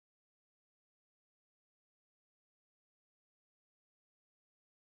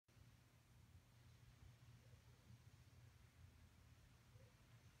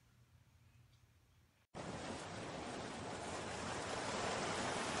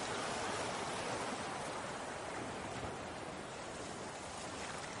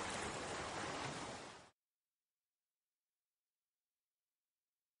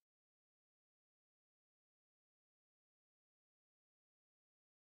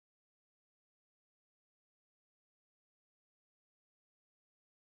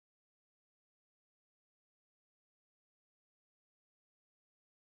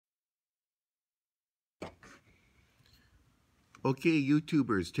Okay,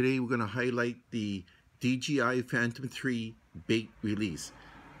 YouTubers, today we're going to highlight the DJI Phantom 3 bait release.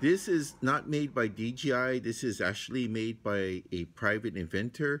 This is not made by DJI. This is actually made by a private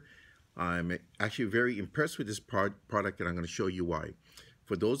inventor. I'm actually very impressed with this product, and I'm going to show you why.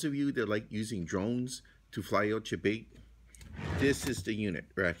 For those of you that like using drones to fly out your bait, this is the unit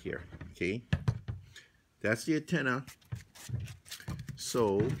right here, okay? That's the antenna.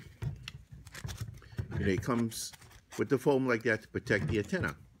 So, it comes with the foam like that to protect the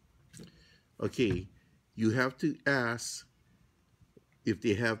antenna. Okay, you have to ask if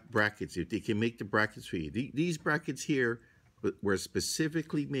they have brackets, if they can make the brackets for you. These brackets here were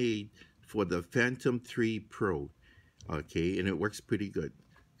specifically made for the Phantom 3 Pro, okay, and it works pretty good.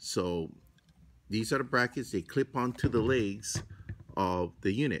 So these are the brackets. They clip onto the legs of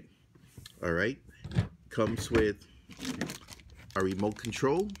the unit. All right, comes with a remote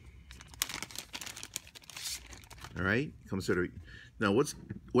control. All right, comes with a. Now,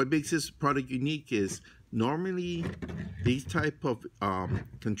 what makes this product unique is normally these type of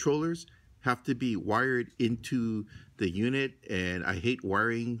controllers have to be wired into the unit, and I hate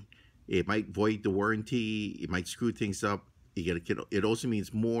wiring. It might void the warranty. It might screw things up. It also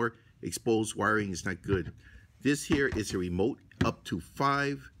means more exposed wiring is not good. This here is a remote up to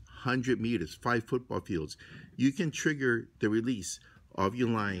 500 meters, 5 football fields. You can trigger the release of your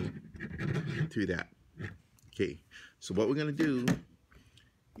line through that. Okay, so what we're going to do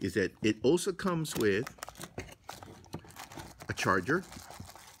is that it also comes with a charger.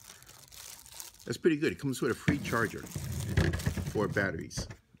 That's pretty good. It comes with a free charger for batteries.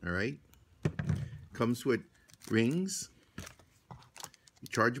 All right, comes with rings,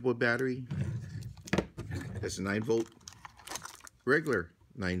 chargeable battery. That's a 9-volt, regular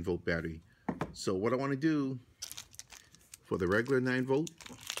 9-volt battery. So what I want to do for the regular 9-volt,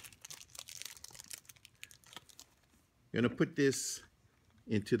 I'm going to put this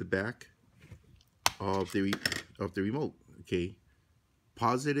into the back of the remote. Okay,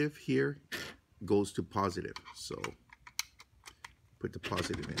 positive here goes to positive, so put the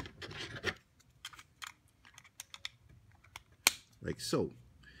positive in like so.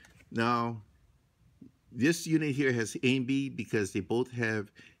 Now this unit here has A and B because they both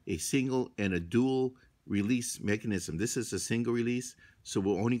have a single and a dual release mechanism. This is a single release, so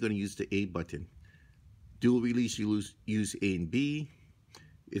we're only going to use the A button. Dual release, you use A and B.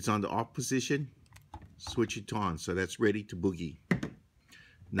 It's on the off position, switch it on, so that's ready to boogie.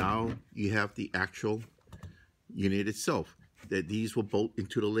 Now you have the actual unit itself, that these will bolt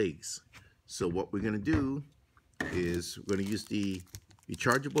into the legs. So what we're going to do is we're going to use the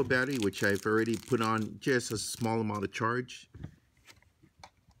rechargeable battery, which I've already put on just a small amount of charge.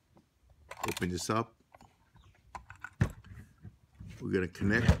 Open this up. We're going to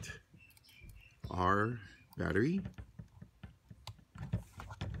connect our battery.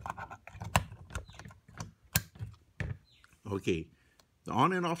 Okay, the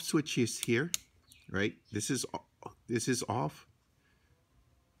on and off switch is here, right? This is off.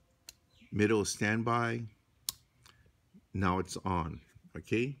 Middle standby. Now it's on.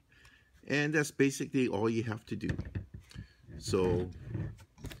 Okay, and that's basically all you have to do. So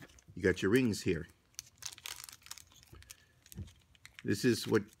you got your rings here. This is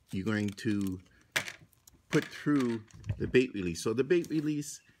what you're going to put through the bait release. So the bait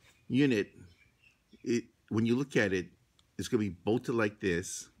release unit, when you look at it, it's going to be bolted like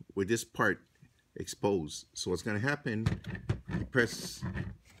this with this part exposed. So what's going to happen, you press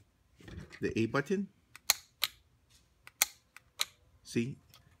the A button. See,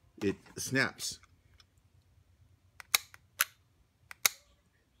 it snaps.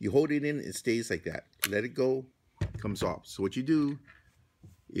 You hold it in, it stays like that. Let it go, comes off. So what you do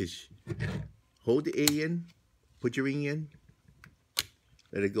is hold the A in, put your ring in,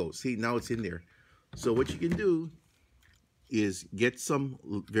 let it go. See, now it's in there. So what you can do is get some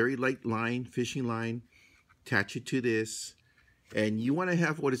very light line, fishing line, attach it to this, and you want to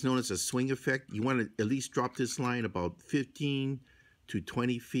have what is known as a swing effect. You want to at least drop this line about 15 to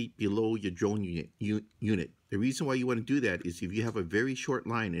 20 feet below your drone unit. The reason why you want to do that is if you have a very short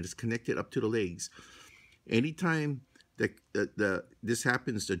line and it's connected up to the legs, anytime that this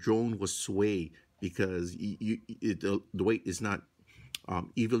happens, the drone will sway because the weight is not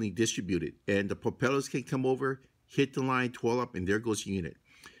evenly distributed, and the propellers can come over, hit the line, twirl up, and there goes your unit.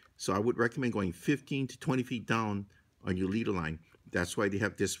 So I would recommend going 15 to 20 feet down on your leader line. That's why they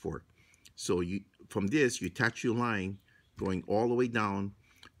have this for. So from this, you attach your line going all the way down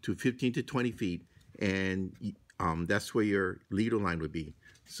to 15 to 20 feet, and that's where your leader line would be.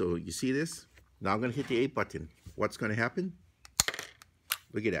 So you see this? Now I'm going to hit the A button. What's going to happen?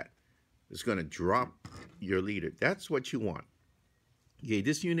 Look at that. It's going to drop your leader. That's what you want. Okay,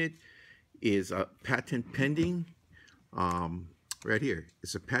 this unit is a patent pending. Right here,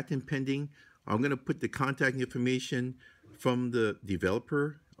 it's a patent pending. I'm going to put the contact information from the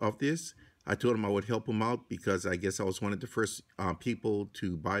developer of this. I told him I would help him out because I guess I was one of the first people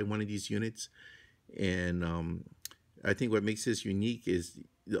to buy one of these units. And I think what makes this unique is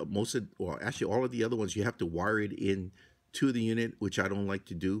most of, well, actually all of the other ones, you have to wire it in to the unit, which I don't like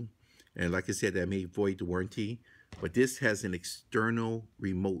to do. And like I said, that may void the warranty. But this has an external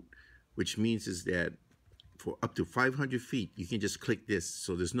remote, which means is that for up to 500 feet, you can just click this.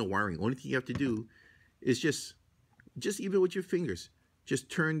 So there's no wiring. Only thing you have to do is just even with your fingers,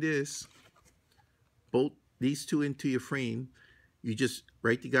 just turn this, bolt these two into your frame. You just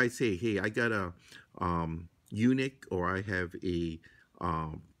write the guy, say, hey, I got a Yuneec, or I have a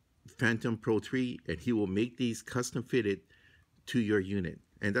Phantom Pro 3, and he will make these custom fitted to your unit.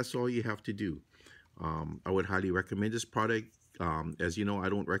 And that's all you have to do. I would highly recommend this product. As you know, I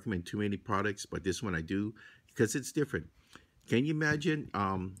don't recommend too many products, but this one I do because it's different. Can you imagine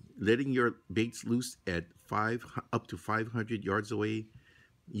letting your baits loose at up to 500 yards away?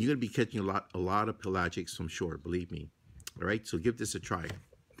 You're going to be catching a lot of pelagics from shore, believe me. All right, so give this a try.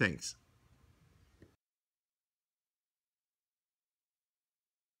 Thanks.